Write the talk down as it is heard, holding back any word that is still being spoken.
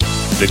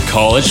The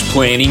College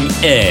Planning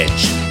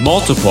Edge.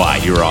 Multiply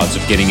your odds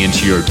of getting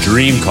into your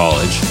dream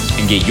college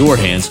and get your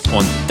hands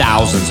on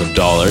thousands of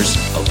dollars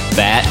of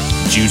fat,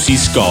 juicy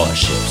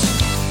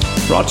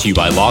scholarships. Brought to you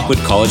by Lockwood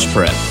College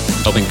Prep,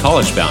 helping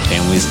college-bound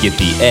families get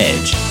the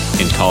edge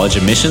in college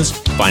admissions,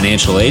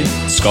 financial aid,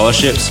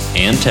 scholarships,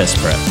 and test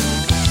prep.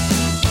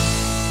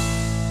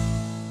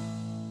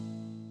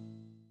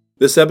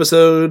 This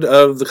episode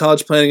of the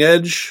College Planning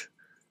Edge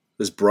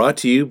is brought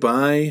to you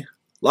by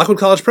Lockwood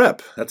College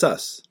Prep. That's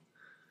us.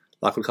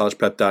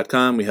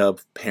 LockwoodCollegePrep.com. We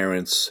help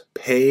parents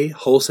pay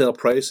wholesale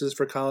prices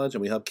for college,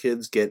 and we help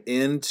kids get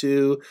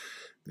into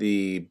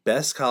the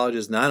best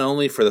colleges, not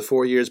only for the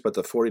 4 years, but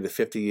the 40 to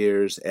 50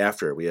 years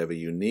after. We have a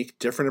unique,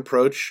 different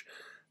approach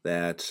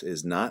that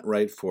is not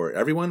right for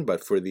everyone,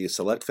 but for the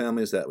select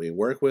families that we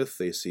work with,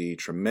 they see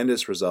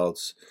tremendous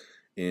results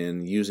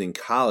in using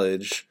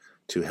college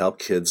to help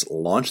kids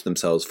launch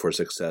themselves for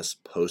success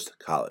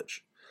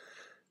post-college.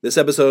 This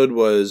episode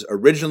was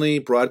originally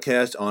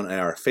broadcast on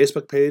our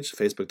Facebook page,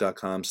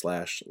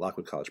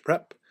 facebook.com/Lockwood College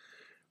Prep,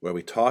 where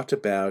we talked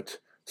about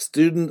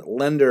student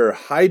lender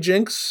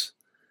hijinks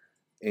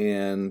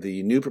and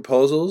the new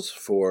proposals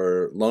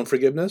for loan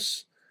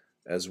forgiveness,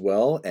 as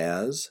well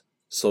as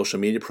social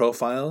media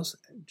profiles,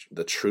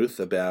 the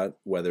truth about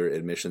whether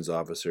admissions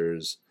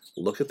officers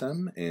look at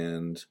them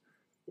and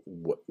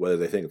whether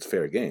they think it's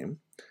fair game,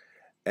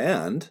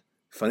 and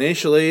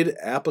financial aid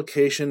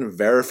application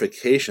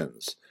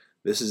verifications.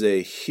 This is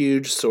a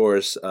huge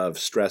source of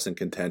stress and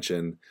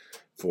contention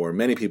for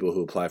many people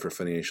who apply for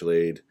financial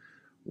aid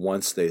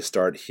once they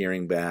start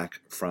hearing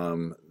back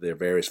from their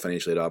various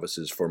financial aid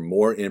offices for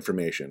more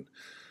information.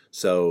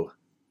 So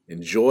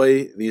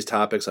enjoy these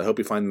topics. I hope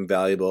you find them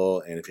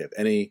valuable. And if you have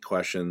any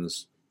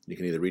questions, you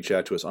can either reach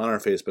out to us on our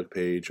Facebook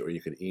page or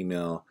you could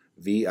email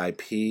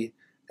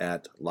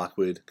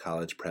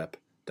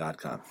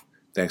vip@lockwoodcollegeprep.com.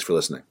 Thanks for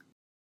listening.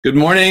 Good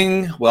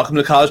morning. Welcome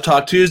to College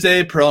Talk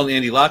Tuesday. Pearl and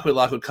Andy Lockwood,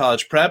 Lockwood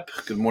College Prep.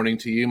 Good morning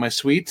to you, my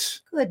sweet.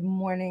 Good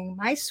morning,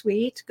 my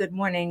sweet. Good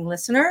morning,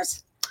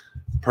 listeners.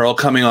 Pearl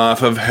coming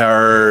off of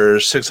her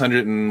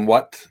 600 and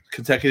what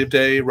consecutive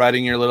day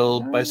riding your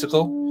little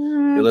bicycle?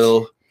 Your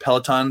little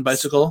Peloton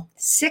bicycle?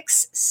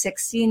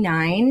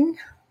 669.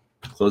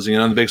 Closing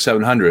in on the big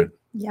 700.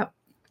 Yep.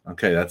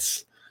 Okay,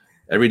 that's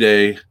every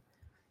day,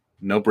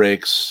 no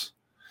breaks.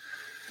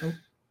 Nope.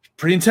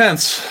 Pretty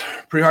intense.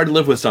 Pretty hard to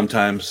live with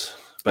sometimes.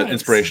 But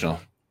Thanks. Inspirational.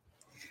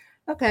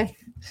 Okay.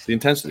 The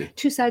intensity.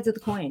 Two sides of the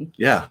coin.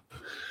 Yeah.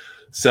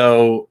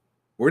 So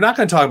we're not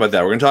going to talk about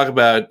that. We're going to talk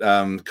about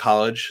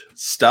college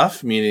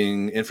stuff,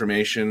 meaning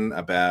information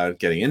about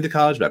getting into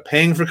college, about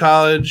paying for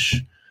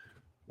college.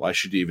 Why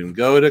should you even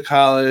go to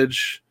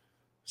college?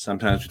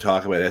 Sometimes we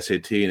talk about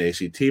SAT and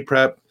ACT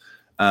prep.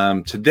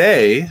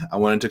 Today, I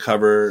wanted to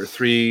cover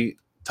three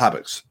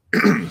topics.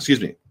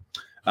 Excuse me.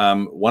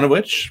 One of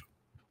which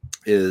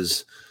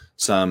is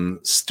some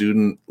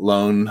student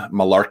loan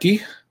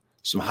malarkey,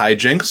 some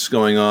hijinks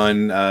going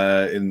on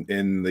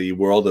in the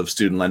world of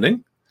student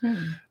lending.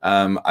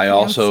 I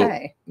also,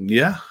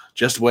 yeah,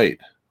 just wait.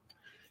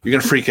 You're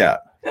going to freak out.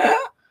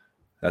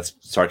 That's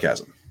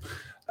sarcasm.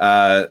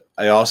 I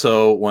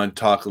also want to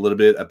talk a little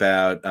bit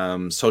about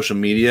social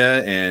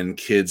media and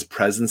kids'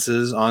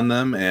 presences on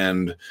them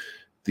and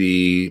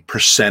the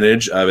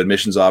percentage of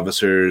admissions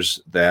officers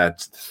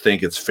that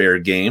think it's fair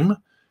game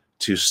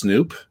to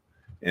snoop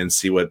and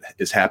see what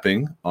is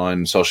happening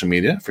on social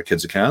media for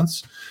kids'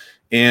 accounts.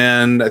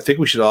 And I think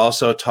we should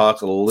also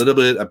talk a little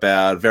bit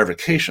about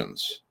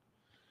verifications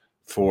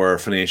for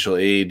financial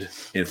aid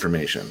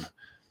information.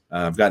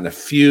 I've gotten a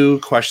few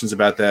questions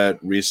about that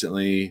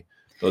recently.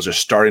 Those are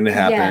starting to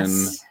happen.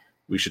 Yes.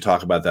 We should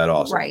talk about that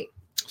also. Right.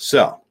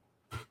 So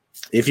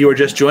if you are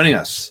just joining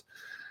us,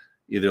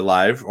 either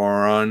live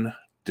or on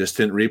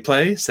distant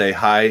replay, say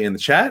hi in the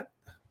chat.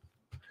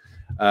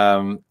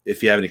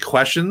 If you have any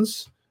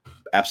questions,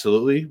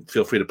 absolutely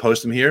feel free to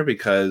post them here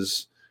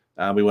because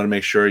we want to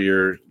make sure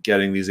you're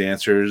getting these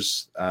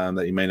answers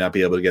that you may not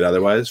be able to get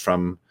otherwise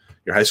from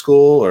your high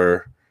school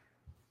or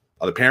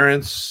other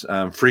parents.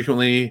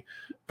 Frequently,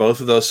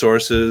 both of those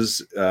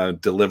sources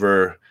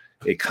deliver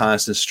a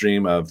constant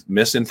stream of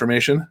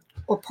misinformation.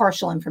 Or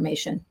partial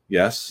information.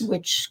 Yes.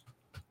 Which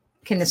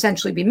can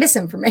essentially be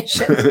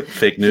misinformation.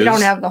 Fake news. You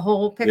don't have the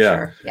whole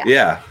picture.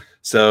 Yeah.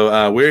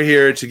 So we're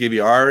here to give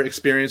you our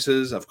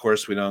experiences. Of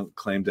course, we don't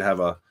claim to have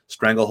a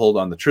stranglehold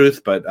on the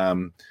truth, but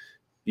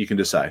you can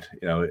decide.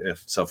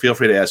 So feel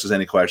free to ask us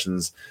any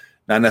questions,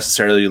 not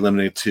necessarily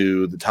limited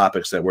to the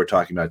topics that we're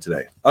talking about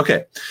today.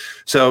 Okay,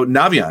 so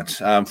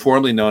Navient,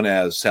 formerly known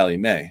as Sallie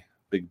Mae,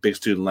 big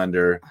student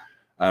lender,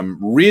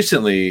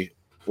 recently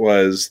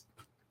was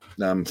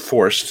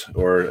forced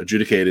or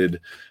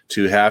adjudicated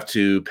to have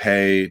to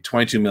pay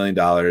 $22 million,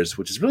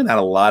 which is really not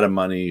a lot of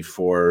money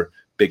for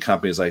big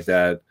companies like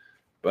that,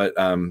 but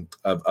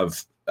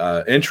of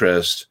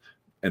interest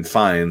and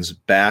fines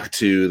back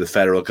to the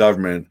federal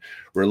government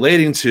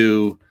relating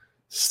to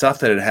stuff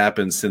that had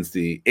happened since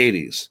the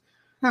 80s.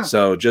 Huh.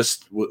 So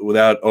just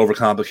without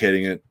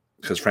overcomplicating it,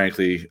 because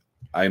frankly,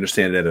 I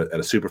understand it at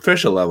a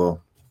superficial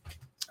level,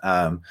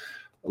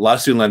 a lot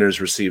of student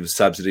lenders received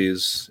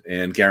subsidies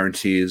and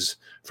guarantees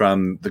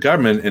from the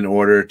government in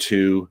order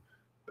to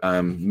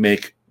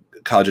make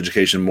college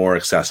education more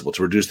accessible,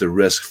 to reduce the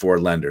risk for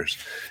lenders.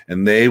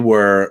 And they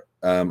were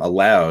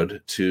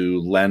allowed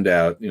to lend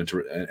out,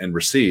 and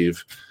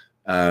receive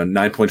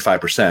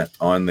 9.5%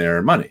 on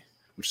their money,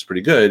 which is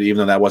pretty good, even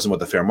though that wasn't what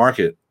the fair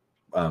market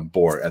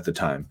bore at the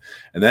time.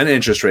 And then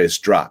interest rates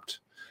dropped.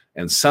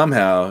 And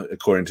somehow,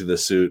 according to the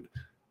suit,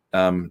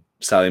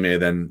 Sallie Mae,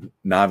 then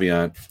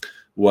Navient,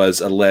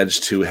 was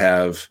alleged to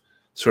have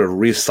sort of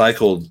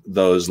recycled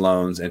those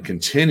loans and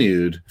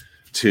continued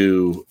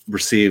to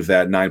receive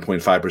that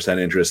 9.5%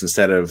 interest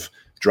instead of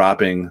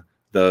dropping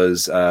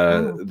those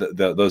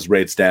those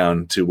rates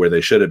down to where they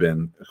should have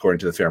been according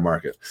to the fair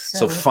market.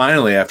 So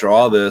finally, after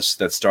all this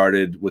that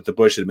started with the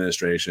Bush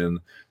administration,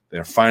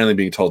 they're finally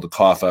being told to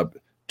cough up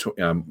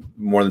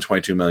more than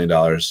 $22 million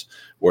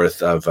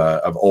worth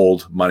of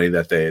old money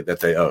that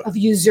they owe. Of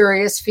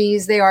usurious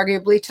fees they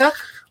arguably took?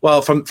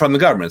 Well, from the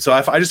government. So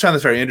I just found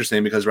this very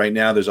interesting because right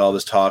now there's all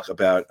this talk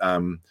about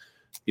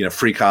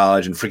free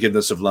college and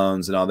forgiveness of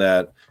loans and all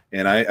that.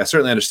 And I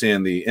certainly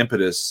understand the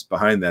impetus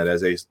behind that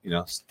as a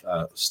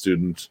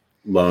student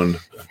loan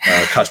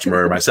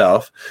customer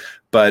myself.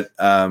 But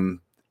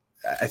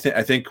I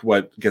think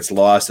what gets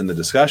lost in the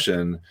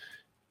discussion,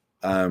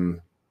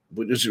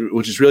 which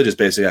is really just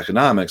basic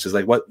economics, is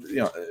like what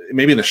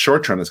maybe in the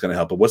short term that's going to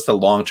help, but what's the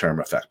long term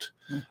effect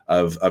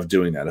of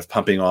doing that, of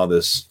pumping all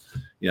this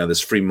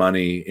this free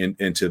money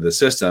into the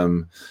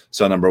system?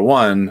 So number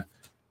one,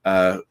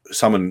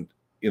 someone.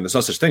 There's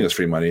no such thing as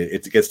free money.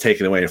 It gets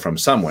taken away from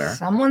somewhere.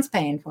 Someone's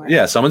paying for it.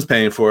 Yeah, someone's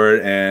paying for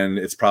it, and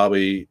it's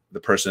probably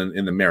the person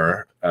in the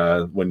mirror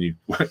when you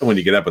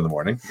get up in the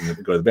morning and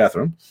go to the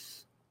bathroom.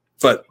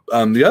 But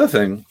the other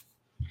thing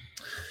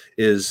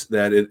is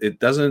that it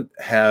doesn't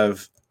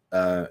have,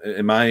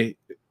 in my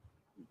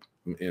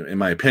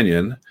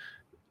opinion,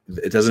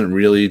 it doesn't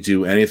really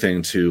do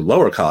anything to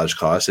lower college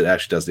costs. It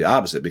actually does the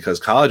opposite,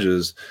 because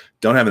colleges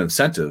don't have an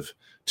incentive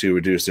to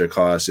reduce their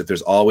costs if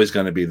there's always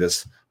going to be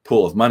this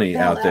pool of money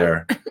out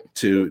there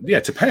to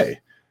pay.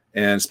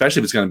 And especially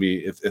if it's going to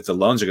be, if the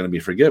loans are going to be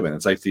forgiven,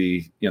 it's like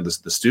the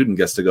student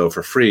gets to go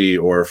for free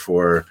or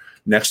for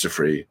next to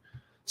free.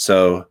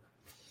 So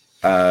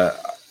I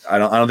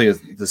don't think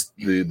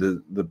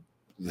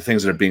the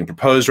things that are being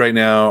proposed right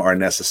now are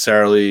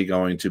necessarily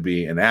going to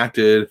be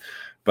enacted,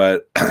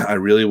 but I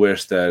really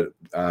wish that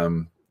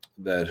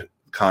that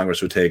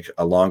Congress would take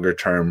a longer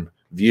term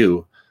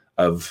view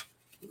of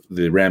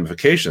the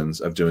ramifications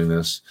of doing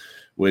this,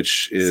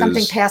 which is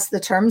something past the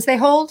terms they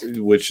hold.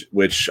 Which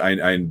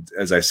I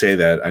as I say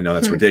that, I know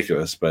that's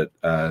ridiculous, but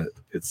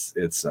it's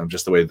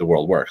just the way the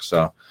world works.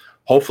 So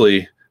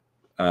hopefully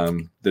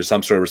there's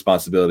some sort of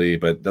responsibility,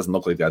 but it doesn't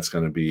look like that's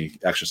going to be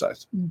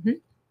exercised. Mm-hmm.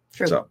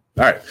 True. So, all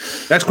right,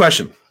 next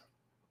question,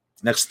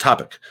 next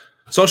topic.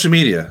 Social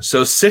media.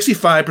 So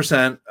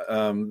 65%,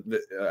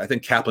 I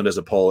think Kaplan does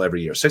a poll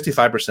every year.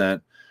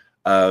 65%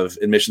 of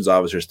admissions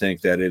officers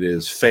think that it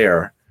is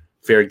fair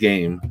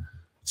game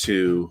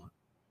to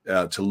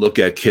look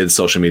at kids'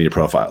 social media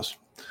profiles.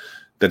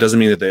 That doesn't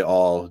mean that they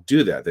all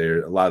do that.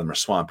 A lot of them are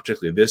swamped.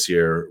 Particularly this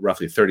year,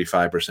 roughly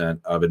 35%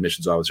 of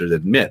admissions officers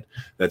admit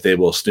that they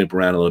will snoop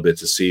around a little bit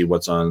to see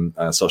what's on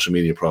social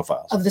media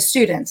profiles of the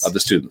students.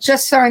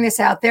 Just throwing this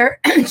out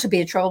there to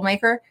be a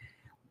troublemaker.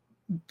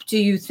 Do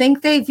you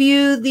think they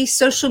view the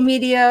social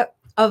media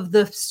of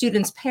the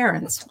students'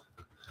 parents?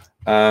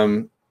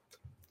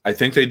 I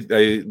think I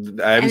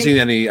haven't seen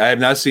any. I have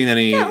not seen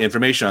any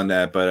information on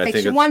that, but I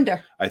think you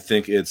wonder. I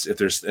think it's if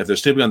they're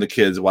snooping on the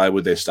kids, why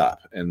would they stop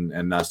and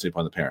not snoop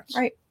on the parents?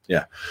 Right.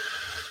 Yeah.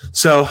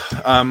 So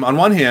on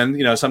one hand,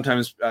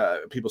 sometimes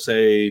people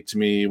say to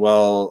me,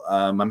 "Well,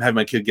 I'm having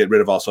my kid get rid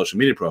of all social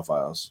media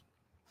profiles."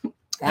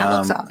 That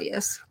looks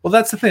obvious. Well,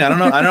 that's the thing. I don't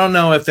know. I don't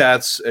know if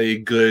that's a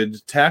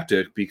good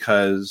tactic,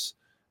 because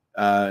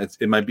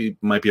it might be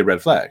a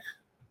red flag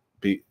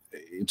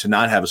to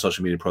not have a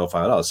social media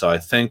profile at all. So I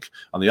think,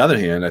 on the other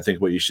hand, I think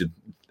what you should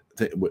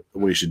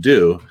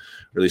do, or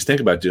at least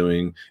think about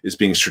doing, is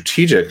being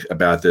strategic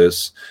about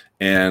this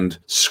and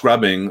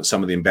scrubbing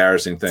some of the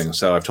embarrassing things.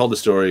 So I've told the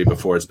story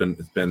before. It's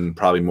been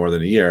probably more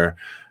than a year.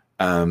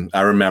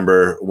 I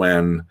remember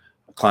when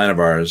a client of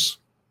ours,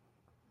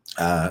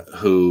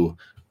 who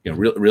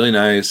really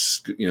nice,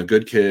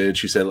 good kid.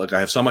 She said, "Look,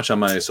 I have so much on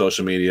my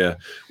social media.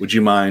 Would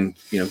you mind,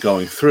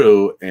 going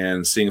through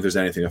and seeing if there's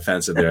anything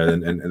offensive there,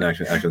 and I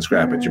can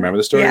scrap it." Do you remember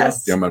the story?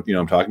 Yes. You know what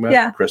I'm talking about?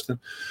 Yeah. Kristen.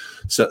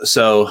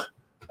 So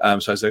I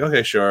was like,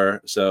 okay,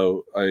 sure.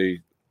 So I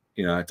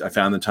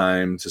found the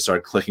time to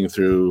start clicking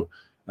through.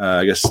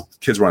 I guess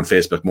kids were on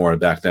Facebook more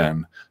back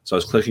then. So I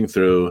was clicking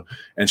through,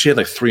 and she had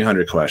like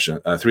 300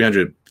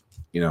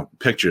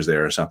 pictures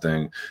there or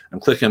something. I'm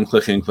clicking.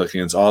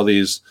 It's all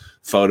these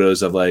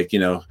photos of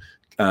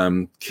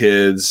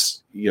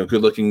kids,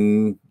 good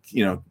looking,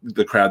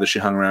 the crowd that she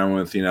hung around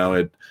with,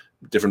 at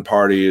different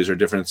parties or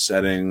different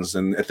settings,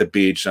 and at the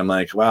beach, I'm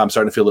like, wow, I'm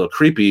starting to feel a little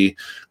creepy,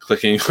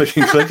 clicking,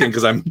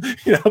 because I'm,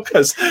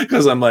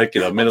 because I'm like,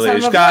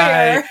 middle-aged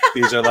guy.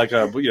 These are like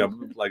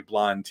like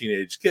blonde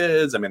teenage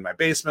kids. I'm in my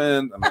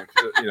basement. I'm like,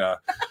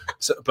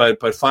 so,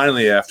 but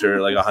finally,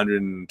 after like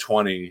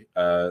 120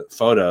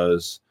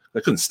 photos, I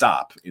couldn't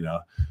stop, you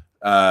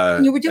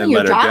were doing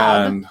your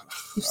job.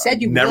 You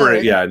said you never,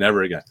 would. Yeah,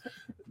 never again.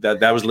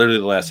 That was literally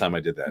the last time I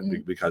did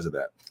that because of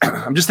that.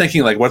 I'm just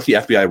thinking, like, what if the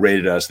FBI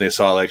raided us and they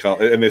saw on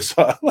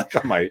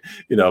my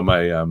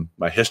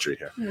my history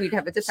here? We'd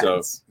have a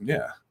defense.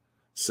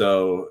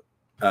 So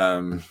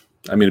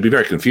it'd be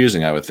very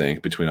confusing, I would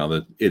think, between all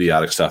the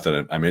idiotic stuff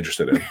that I'm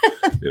interested in.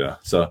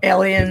 So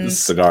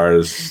aliens,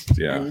 cigars,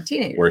 and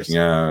teenagers, working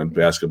out,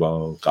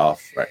 basketball,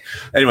 golf, right?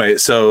 Anyway,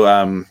 so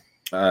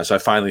I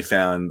finally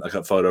found like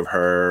a photo of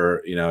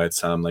her, at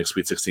some like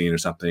Sweet 16 or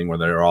something, where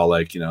they're all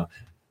like,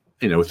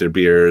 with their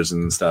beers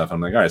and stuff.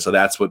 I'm like, all right, so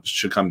that's what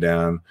should come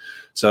down.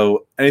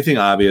 So anything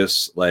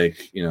obvious,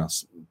 like,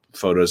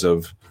 photos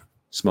of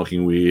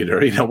smoking weed or,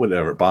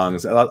 whatever,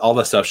 bongs, all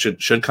that stuff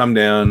should come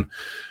down.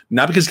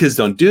 Not because kids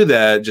don't do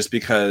that, just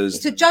because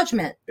it's a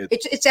judgment.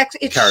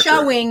 It's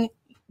showing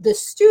the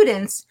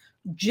students'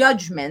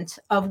 judgment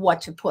of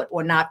what to put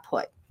or not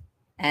put.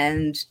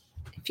 And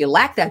if you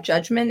lack that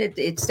judgment,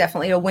 it's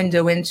definitely a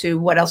window into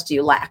what else do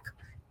you lack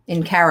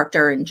in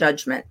character and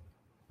judgment.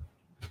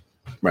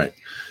 Right.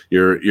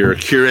 You're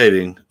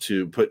curating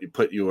to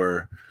put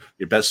your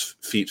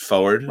best feet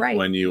forward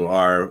when you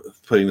are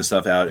putting the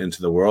stuff out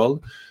into the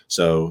world.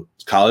 So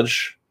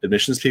college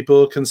admissions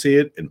people can see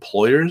it.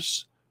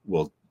 Employers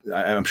will.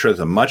 I'm sure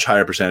there's a much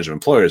higher percentage of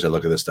employers that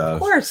look at this stuff.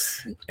 Of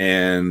course.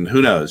 And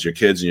who knows, your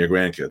kids and your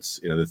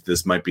grandkids.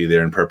 This might be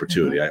there in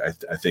perpetuity. I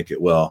think it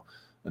will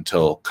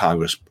until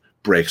Congress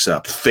breaks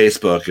up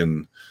Facebook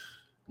and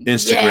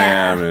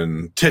Instagram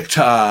and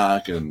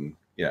TikTok and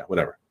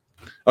whatever.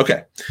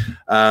 Okay.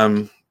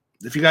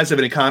 If you guys have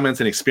any comments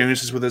and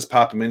experiences with this,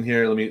 pop them in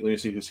here. Let me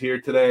see who's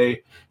here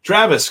today.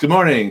 Travis, good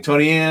morning.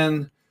 Tony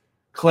Ann,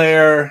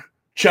 Claire,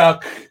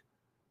 Chuck,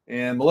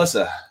 and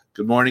Melissa.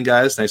 Good morning,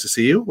 guys. Nice to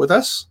see you with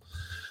us.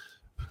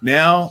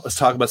 Now, let's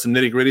talk about some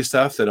nitty-gritty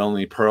stuff that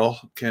only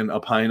Pearl can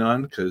opine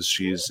on because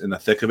she's in the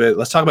thick of it.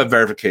 Let's talk about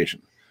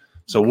verification.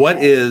 So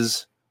what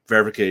is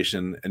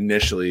verification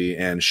initially,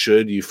 and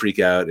should you freak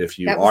out if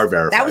you are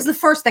verified? That was the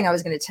first thing I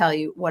was going to tell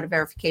you what a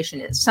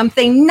verification is.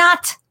 Something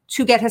not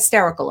to get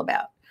hysterical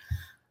about.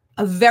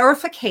 A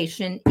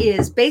verification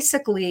is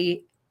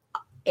basically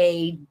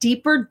a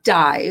deeper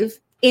dive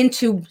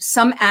into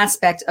some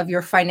aspect of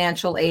your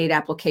financial aid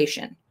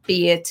application,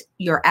 be it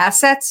your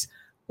assets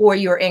or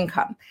your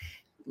income.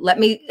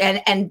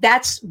 And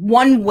that's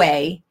one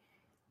way,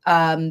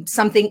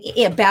 something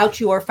about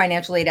your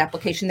financial aid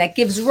application that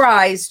gives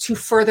rise to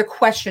further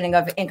questioning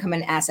of income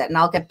and asset. And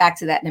I'll get back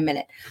to that in a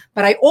minute.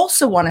 But I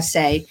also want to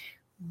say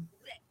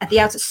at the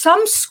outset,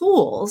 some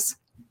schools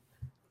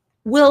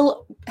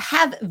will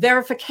have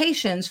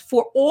verifications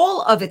for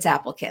all of its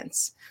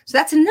applicants. So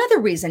that's another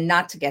reason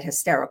not to get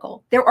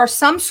hysterical. There are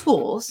some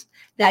schools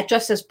that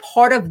just as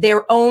part of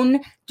their own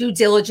due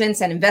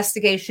diligence and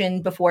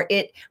investigation before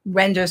it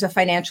renders a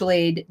financial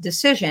aid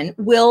decision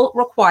will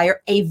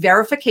require a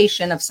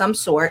verification of some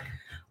sort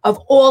of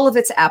all of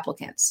its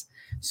applicants.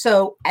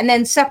 So, and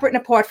then separate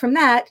and apart from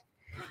that,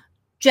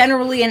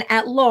 generally and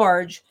at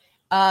large,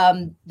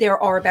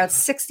 there are about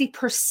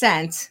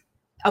 60%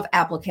 of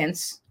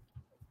applicants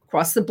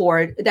across the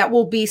board that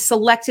will be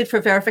selected for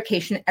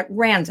verification at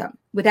random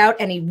without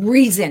any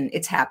reason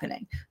it's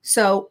happening.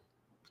 So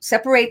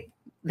separate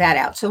that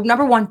out. So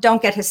number one,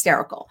 don't get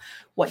hysterical.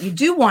 What you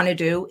do want to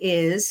do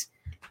is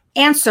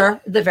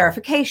answer the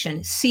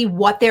verification, see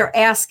what they're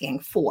asking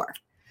for.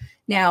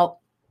 Now,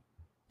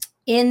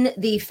 in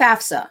the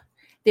FAFSA,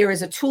 there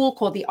is a tool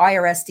called the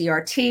IRS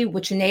DRT,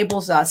 which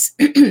enables us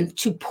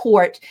to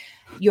port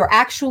your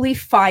actually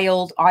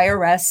filed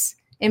IRS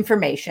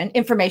information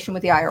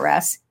with the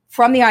IRS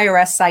from the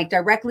IRS site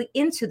directly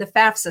into the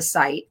FAFSA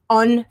site,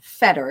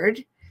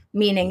 unfettered,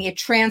 meaning it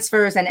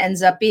transfers and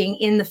ends up being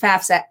in the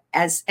FAFSA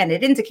and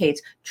it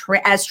indicates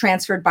as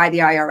transferred by the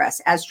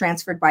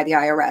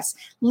IRS,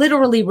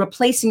 literally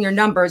replacing your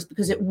numbers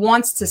because it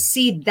wants to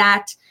see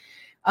that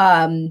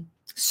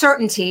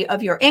certainty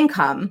of your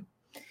income.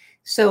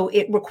 So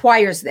it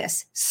requires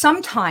this.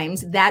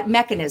 Sometimes that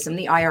mechanism,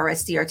 the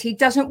IRS DRT,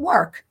 doesn't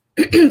work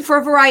for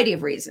a variety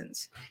of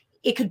reasons.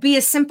 It could be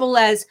as simple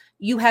as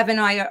you have an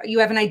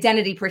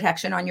identity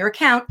protection on your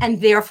account, and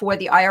therefore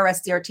the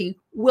IRS DRT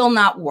will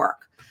not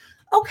work.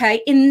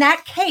 Okay, in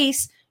that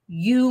case,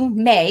 you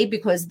may,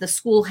 because the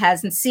school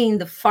hasn't seen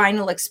the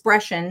final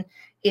expression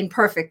in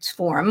perfect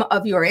form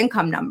of your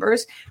income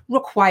numbers,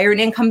 require an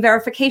income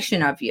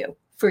verification of you.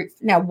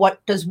 Now,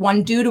 what does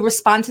one do to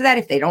respond to that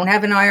if they don't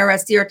have an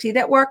IRS DRT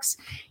that works?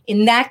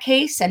 In that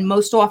case, and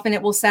most often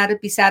it will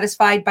be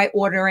satisfied by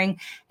ordering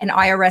an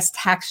IRS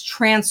tax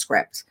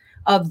transcript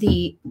of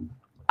the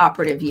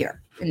operative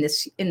year. In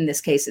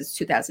this case, it's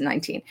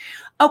 2019.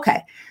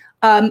 Okay.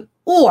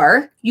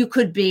 Or you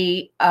could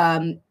be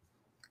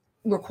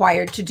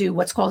required to do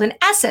what's called an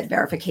asset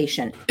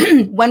verification.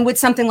 When would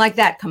something like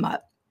that come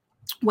up?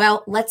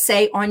 Well, let's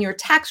say on your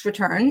tax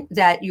return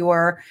that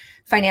your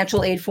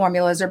financial aid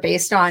formulas are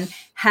based on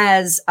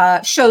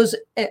shows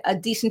a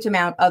decent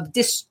amount of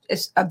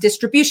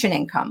distribution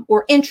income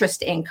or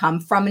interest income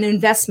from an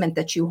investment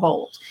that you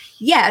hold.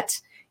 Yet,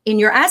 in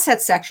your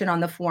asset section on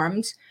the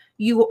forms,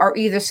 you are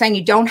either saying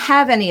you don't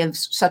have any of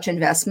such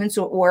investments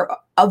or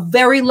a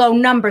very low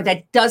number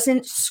that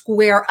doesn't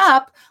square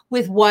up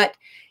with what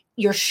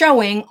you're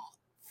showing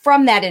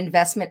from that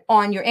investment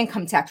on your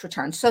income tax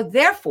return. So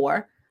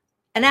therefore,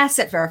 an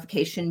asset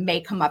verification may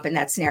come up in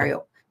that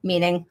scenario,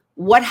 meaning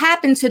what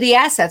happened to the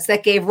assets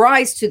that gave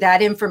rise to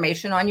that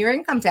information on your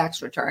income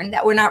tax return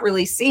that we're not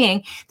really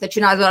seeing, that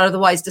you're not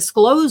otherwise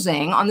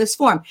disclosing on this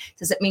form?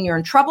 Does it mean you're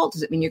in trouble?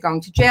 Does it mean you're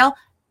going to jail?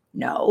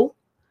 No,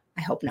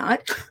 I hope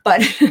not.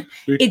 But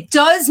it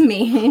does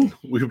mean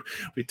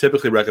we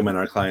typically recommend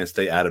our clients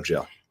stay out of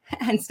jail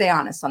and stay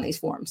honest on these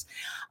forms.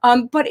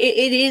 But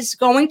it is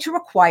going to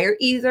require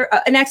either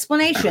an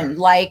explanation,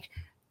 like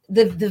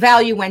the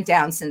value went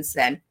down since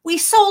then, we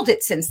sold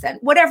it since then,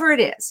 whatever it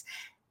is.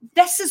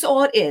 This is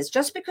all it is.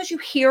 Just because you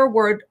hear a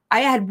word,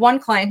 I had one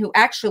client who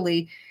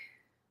actually,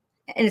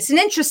 and it's an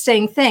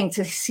interesting thing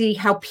to see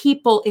how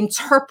people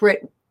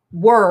interpret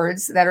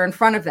words that are in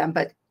front of them,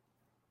 but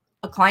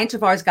a client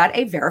of ours got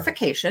a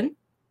verification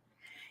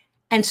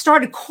and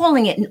started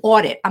calling it an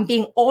audit. I'm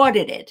being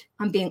audited.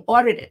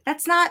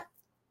 That's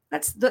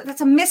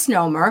a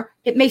misnomer.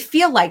 It may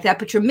feel like that,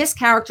 but you're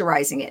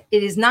mischaracterizing it.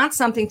 It is not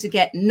something to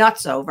get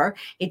nuts over.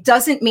 It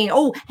doesn't mean,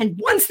 and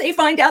once they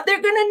find out, they're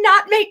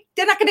not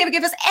going to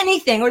give us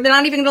anything, or they're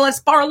not even going to let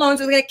us borrow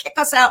loans, or they're going to kick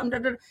us out.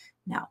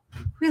 No,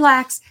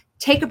 relax,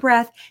 take a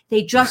breath.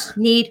 They just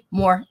need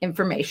more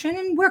information,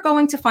 and we're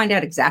going to find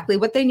out exactly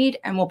what they need,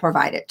 and we'll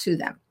provide it to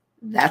them.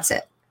 That's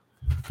it.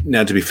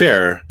 Now, to be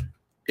fair,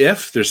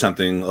 if there's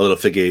something a little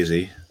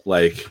fugazi,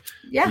 like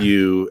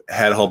you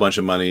had a whole bunch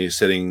of money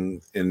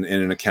sitting in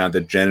an account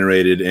that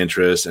generated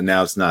interest and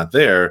now it's not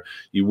there,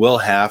 you will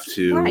have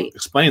to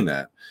explain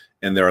that.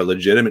 And there are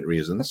legitimate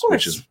reasons,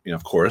 which is,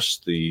 of course,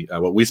 the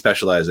what we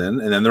specialize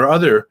in. And then there are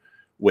other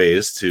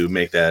ways to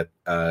make that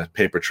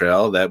paper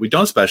trail that we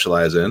don't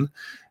specialize in.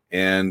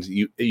 And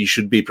you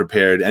should be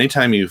prepared.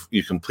 Anytime you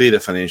complete a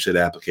financial aid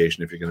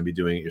application, if you're going to be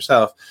doing it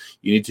yourself,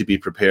 you need to be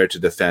prepared to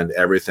defend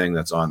everything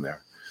that's on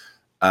there.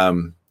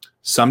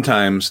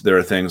 Sometimes there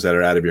are things that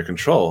are out of your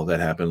control that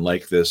happen,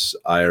 like this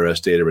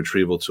IRS data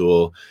retrieval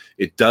tool.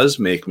 It does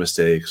make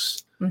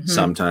mistakes. Mm-hmm.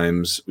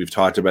 Sometimes we've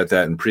talked about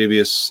that in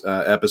previous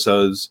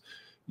episodes.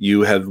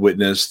 You have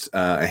witnessed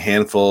a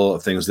handful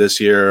of things this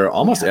year,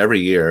 almost every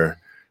year,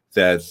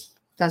 that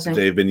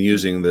they've been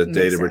using the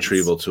data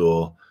retrieval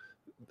tool.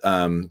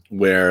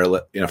 Where,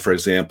 for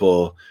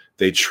example,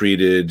 they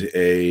treated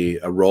a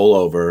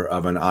rollover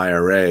of an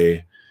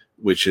IRA,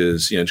 which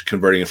is,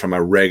 converting it from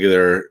a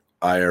regular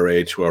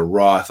IRA to a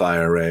Roth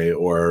IRA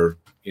or,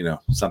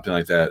 something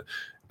like that,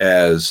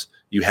 as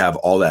you have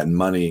all that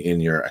money in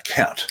your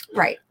account.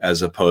 Right.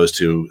 As opposed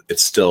to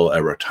it's still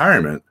a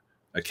retirement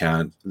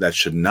account that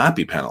should not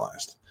be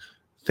penalized.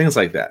 Things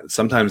like that.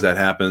 Sometimes that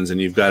happens, and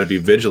you've got to be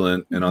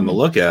vigilant and on the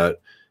lookout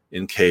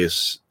in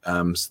case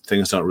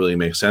things don't really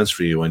make sense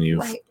for you when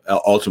you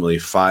ultimately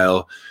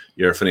file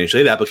your financial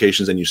aid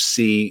applications and you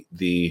see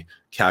the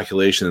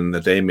calculation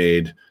that they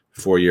made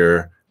for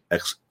your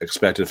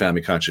expected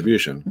family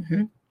contribution.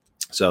 Mm-hmm.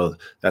 So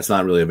that's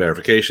not really a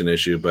verification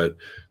issue, but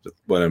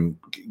what I'm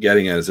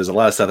getting at is there's a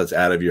lot of stuff that's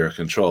out of your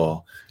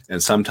control.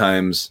 And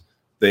sometimes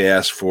they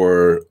ask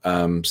for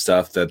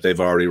stuff that they've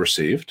already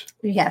received.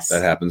 Yes.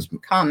 That happens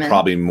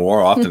probably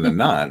more often than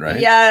not, right?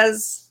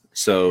 Yes.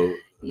 So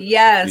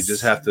yes, you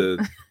just have to,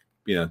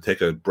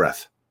 take a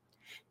breath.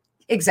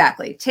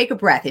 Exactly. Take a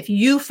breath. If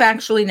you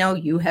factually know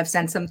you have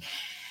sent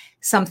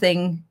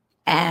something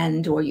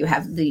or you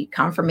have the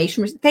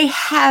confirmation, they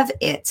have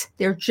it.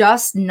 They're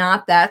just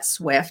not that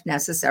swift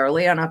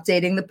necessarily on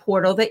updating the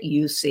portal that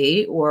you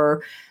see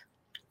or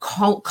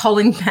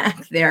calling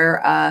back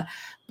their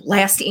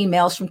blast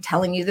emails from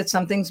telling you that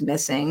something's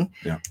missing.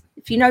 Yeah.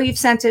 If you know you've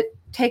sent it,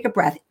 take a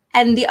breath.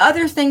 And the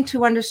other thing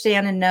to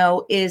understand and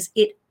know is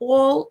it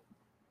all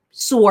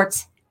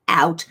sorts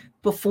out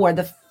before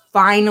the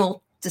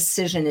final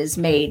decision is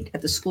made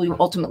at the school you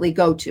ultimately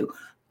go to.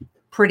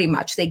 Pretty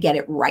much they get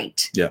it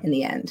right in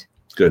the end.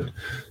 Good.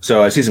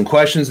 So I see some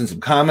questions and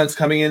some comments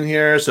coming in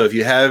here. So if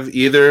you have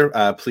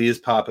either, please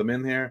pop them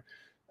in here.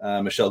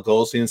 Michelle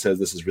Goldstein says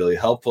this is really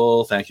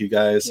helpful. Thank you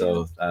guys.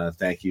 So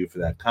thank you for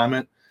that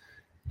comment.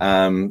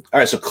 All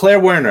right. So Claire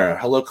Werner.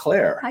 Hello,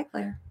 Claire. Hi,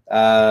 Claire.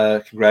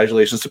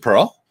 Congratulations to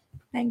Pearl.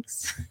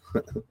 Thanks.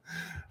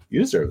 You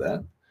deserve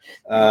that.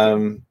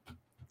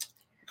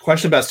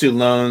 Question about student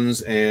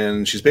loans,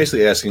 and she's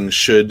basically asking,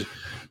 should,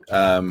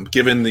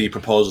 given the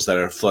proposals that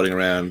are floating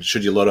around,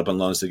 should you load up on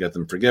loans to get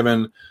them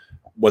forgiven?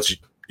 What's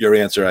your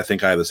answer? I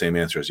think I have the same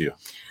answer as you.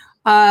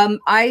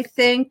 I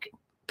think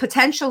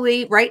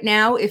potentially right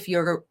now, if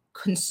you're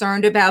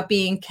concerned about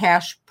being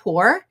cash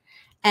poor,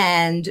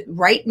 and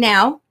right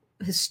now,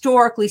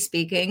 historically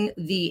speaking,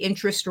 the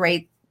interest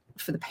rate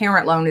for the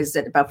parent loan is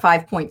at about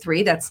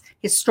 5.3. That's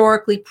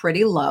historically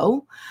pretty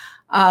low.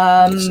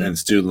 And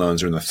student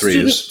loans are in the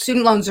threes.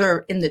 Student loans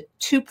are in the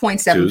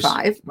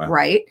 2.75, Wow.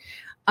 right?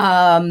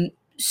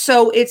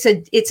 So it's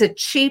a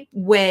cheap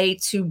way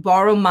to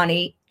borrow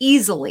money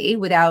easily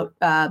without,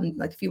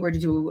 like if you were to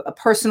do a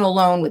personal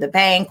loan with a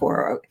bank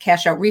or a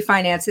cash out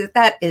refinance,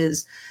 that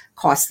is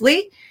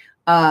costly.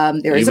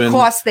 There is a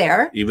cost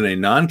there. Even a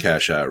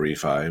non-cash out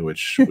refi,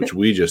 which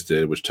we just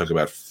did, which took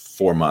about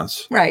 4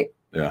 months. Right.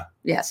 Yeah.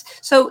 Yes.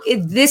 So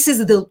this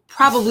is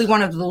probably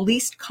one of the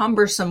least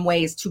cumbersome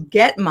ways to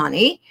get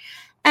money.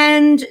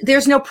 And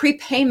there's no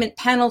prepayment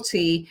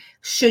penalty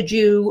should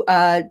you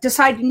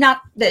decide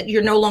not that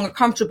you're no longer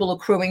comfortable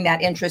accruing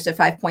that interest at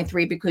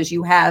 5.3 because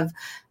you have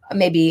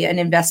maybe an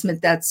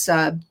investment that's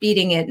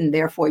beating it and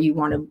therefore you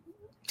want to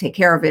take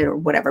care of it or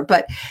whatever.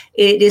 But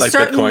it is like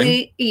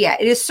certainly, Bitcoin.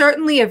 It is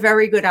certainly a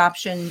very good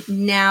option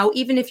now.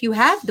 Even if you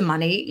have the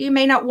money, you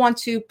may not want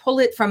to pull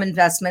it from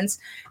investments.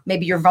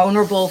 Maybe you're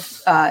vulnerable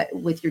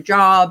with your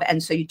job,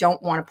 and so you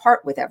don't want to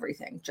part with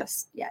everything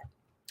just yet.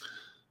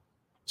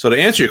 So to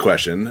answer your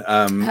question,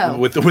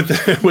 with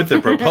the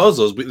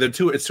proposals,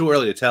 it's too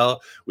early to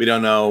tell. We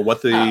don't know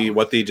what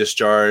the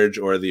discharge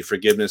or the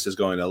forgiveness is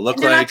going to look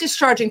like. They're not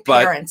discharging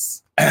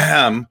parents,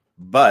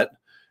 but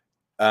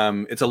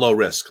it's a low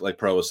risk, like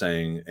Pearl was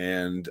saying,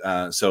 and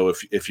so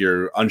if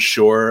you're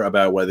unsure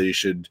about whether you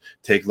should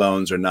take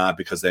loans or not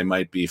because they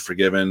might be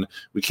forgiven,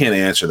 we can't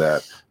answer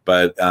that.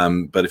 But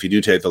if you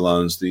do take the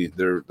loans,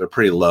 they're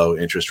pretty low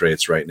interest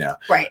rates right now.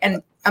 Right,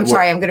 and I'm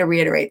sorry, I'm going to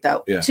reiterate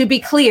though. Yeah. To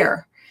be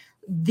clear,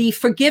 the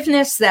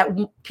forgiveness that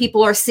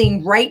people are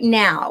seeing right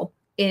now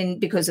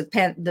because of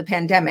the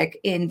pandemic,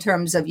 in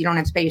terms of you don't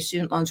have to pay your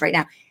student loans right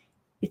now,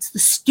 it's the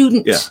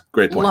student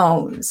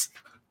loans,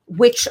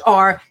 which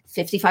are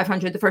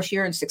 $5,500 the first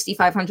year and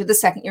 $6,500 the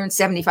second year and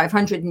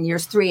 $7,500 in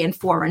years 3 and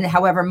 4, and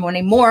however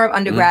many more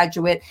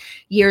undergraduate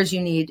years you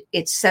need,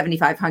 it's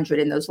 $7,500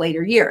 in those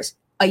later years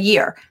a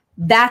year.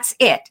 That's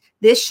it.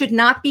 This should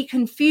not be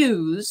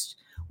confused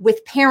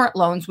with parent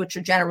loans, which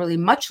are generally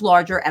much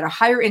larger at a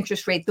higher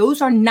interest rate.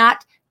 Those are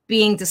not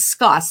being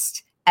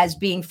discussed as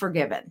being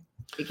forgiven.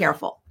 Be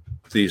careful.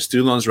 The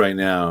student loans right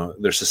now,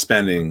 they're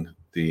suspending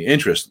the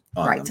interest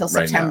on them till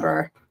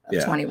September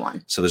of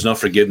 21. So there's no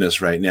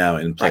forgiveness right now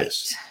in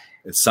place.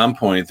 Right. At some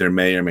point, there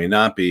may or may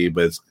not be,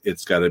 but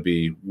it's got to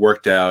be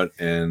worked out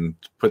and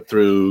put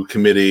through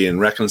committee and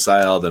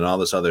reconciled and all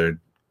this other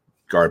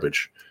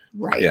garbage.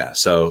 Right. Yeah.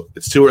 So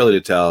it's too early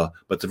to tell,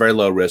 but it's a very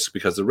low risk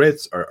because the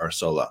rates are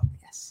so low.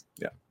 Yes.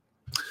 Yeah.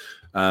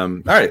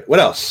 All right. What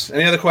else?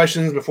 Any other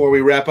questions before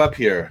we wrap up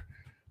here?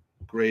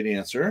 Great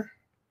answer.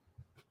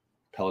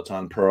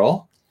 Peloton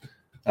Pearl.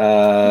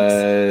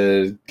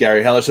 Gary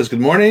Heller says good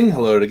morning.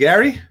 Hello to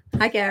Gary.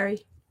 Hi,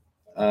 Gary.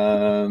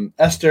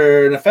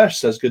 Esther Nefesh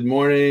says good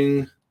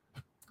morning.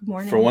 Good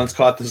morning. For once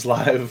caught this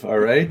live. All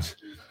right.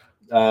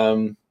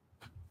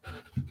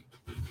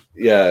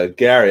 Yeah,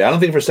 Gary, I don't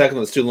think for a second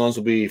that student loans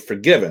will be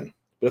forgiven,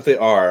 but if they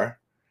are,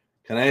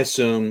 can I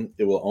assume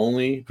it will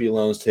only be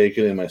loans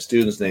taken in my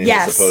student's name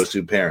as opposed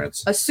to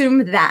parents?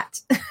 Assume that.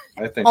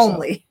 I think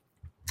only.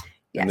 So.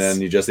 Yes. And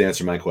then you just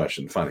answered my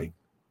question. Funny.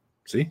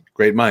 See?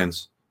 Great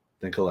minds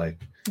think alike.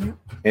 Yeah.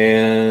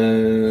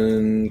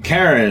 And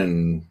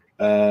Karen,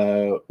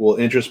 will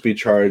interest be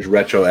charged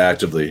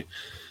retroactively?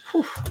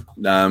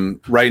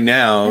 Right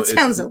now, it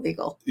sounds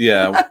illegal.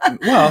 Yeah.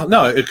 Well,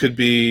 no, it could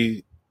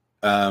be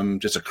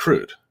just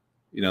accrued.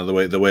 You know,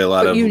 the way a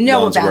lot of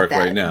loans work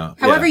right now.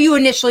 However you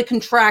initially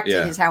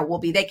contracted is how it will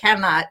be. They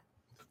cannot.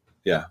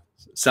 Yeah.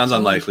 Sounds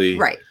unlikely.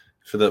 Right.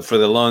 For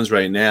the loans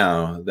right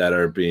now that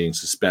are being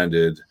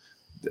suspended,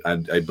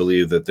 I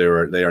believe that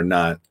they are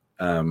not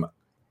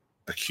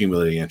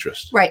accumulating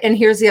interest. Right. And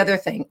here's the other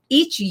thing.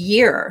 Each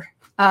year,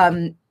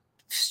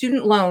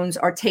 student loans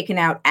are taken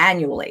out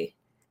annually.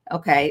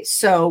 Okay.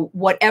 So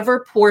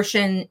whatever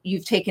portion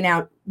you've taken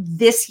out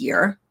this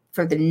year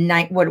for the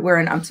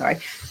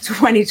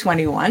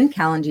 2021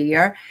 calendar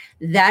year,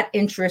 that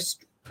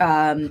interest,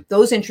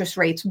 those interest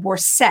rates were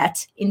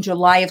set in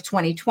July of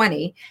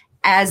 2020,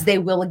 as they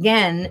will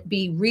again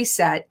be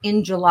reset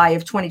in July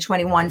of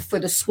 2021 for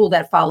the school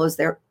that follows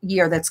their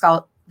year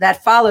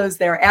that follows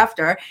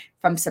thereafter,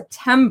 from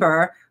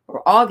September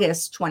or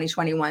August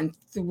 2021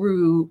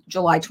 through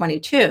July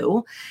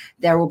 22.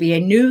 There will be a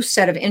new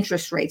set of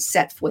interest rates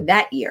set for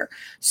that year.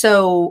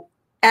 So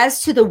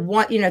as to the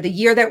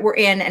year that we're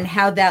in and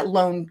how that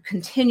loan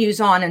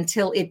continues on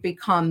until it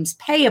becomes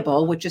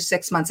payable, which is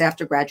 6 months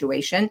after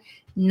graduation,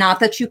 not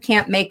that you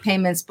can't make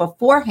payments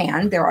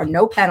beforehand. There are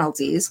no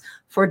penalties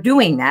for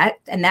doing that.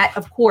 And that,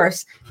 of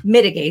course,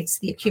 mitigates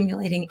the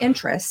accumulating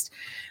interest.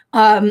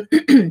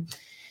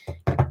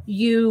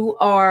 You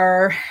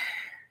are,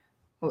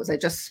 what was I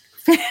just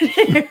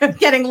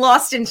getting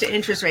lost into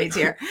interest rates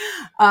here?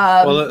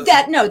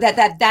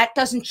 That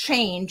doesn't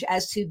change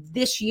as to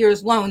this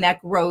year's loan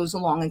that grows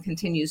along and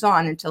continues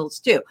on until it's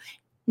due.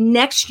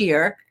 Next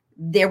year,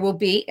 there will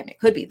be, and it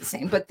could be the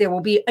same, but there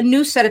will be a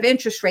new set of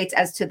interest rates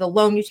as to the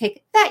loan you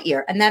take that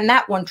year. And then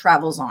that one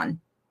travels on.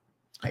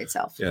 by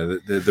itself. Yeah,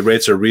 the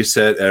rates are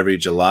reset every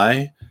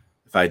July.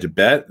 If I had to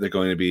bet, they're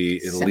going to be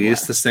at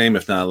least the same,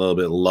 if not a little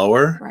bit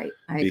lower. Right,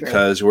 I agree.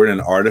 Because we're in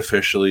an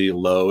artificially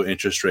low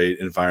interest rate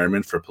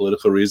environment for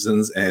political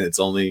reasons, and it's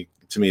only,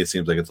 to me, it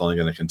seems like it's only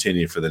going to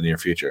continue for the near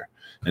future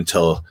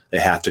until they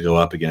have to go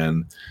up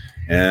again,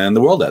 and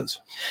the world ends.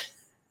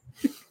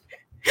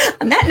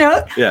 On that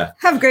note, yeah,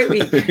 have a great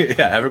week.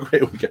 Yeah, have a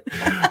great weekend.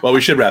 Well, we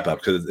should wrap up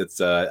because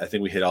it's. I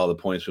think we hit all the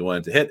points we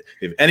wanted to hit.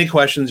 If you have any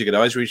questions, you can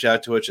always reach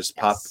out to us. Just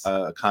pop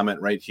a comment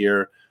right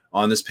here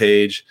on this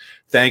page.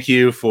 Thank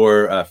you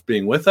for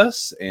being with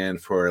us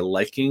and for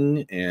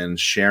liking and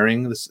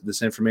sharing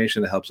this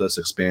information. That helps us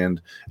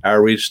expand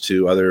our reach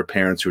to other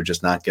parents who are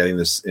just not getting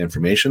this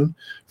information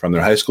from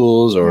their high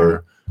schools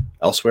or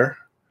elsewhere.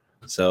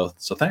 So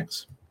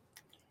thanks.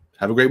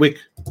 Have a great week.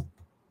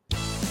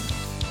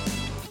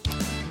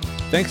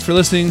 Thanks for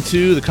listening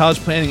to the College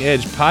Planning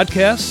Edge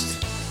podcast.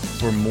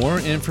 For more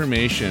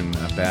information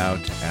about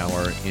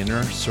our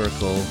Inner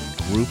Circle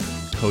group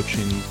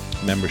coaching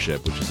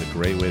membership, which is a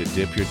great way to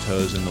dip your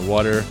toes in the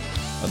water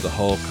of the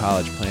whole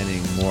college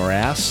planning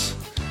morass,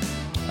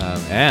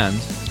 and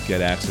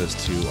get access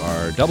to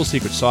our double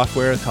secret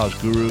software, College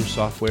Guru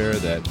software,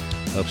 that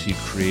helps you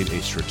create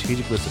a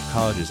strategic list of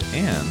colleges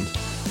and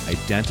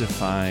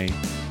identify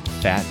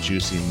fat,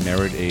 juicy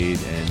merit aid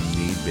and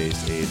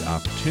need-based aid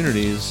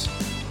opportunities,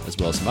 as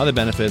well as some other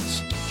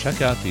benefits.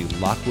 Check out the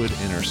Lockwood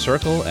Inner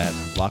Circle at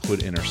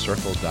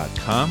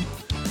lockwoodinnercircle.com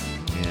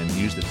and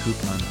use the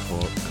coupon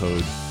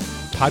code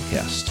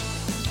podcast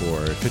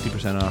for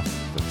 50% off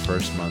the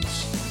first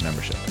month's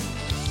membership.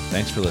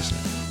 Thanks for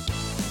listening.